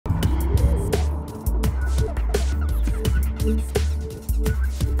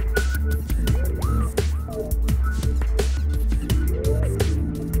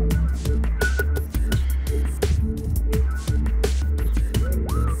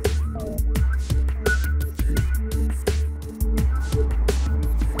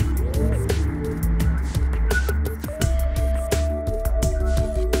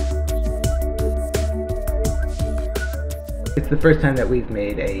It's the first time that we've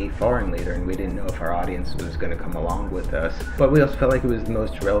made a foreign leader, and we didn't know if our audience was going to come along with us. But we also felt like it was the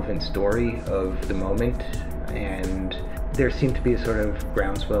most relevant story of the moment, and there seemed to be a sort of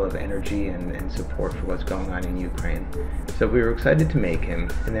groundswell of energy and support for what's going on in Ukraine. So we were excited to make him.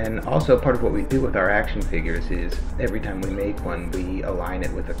 And then also part of what we do with our action figures is every time we make one, we align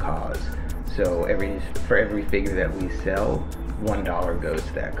it with a cause. So for every figure that we sell, $1 goes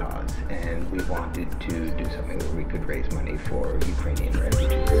to that cause, and we wanted to do something where we could raise money for Ukrainian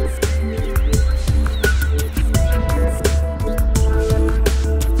refugees.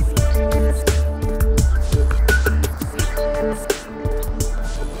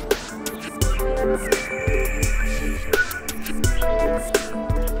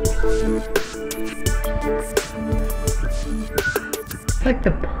 It's like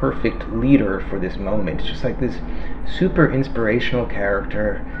the perfect leader for this moment. It's just like this super inspirational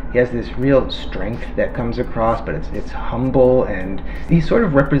character. He has this real strength that comes across, but it's humble, and he sort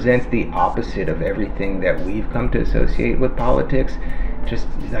of represents the opposite of everything that we've come to associate with politics. Just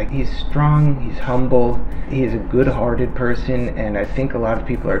like, he's strong, he's humble, he is a good-hearted person, and I think a lot of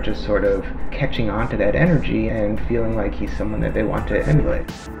people are just sort of catching on to that energy and feeling like he's someone that they want to emulate.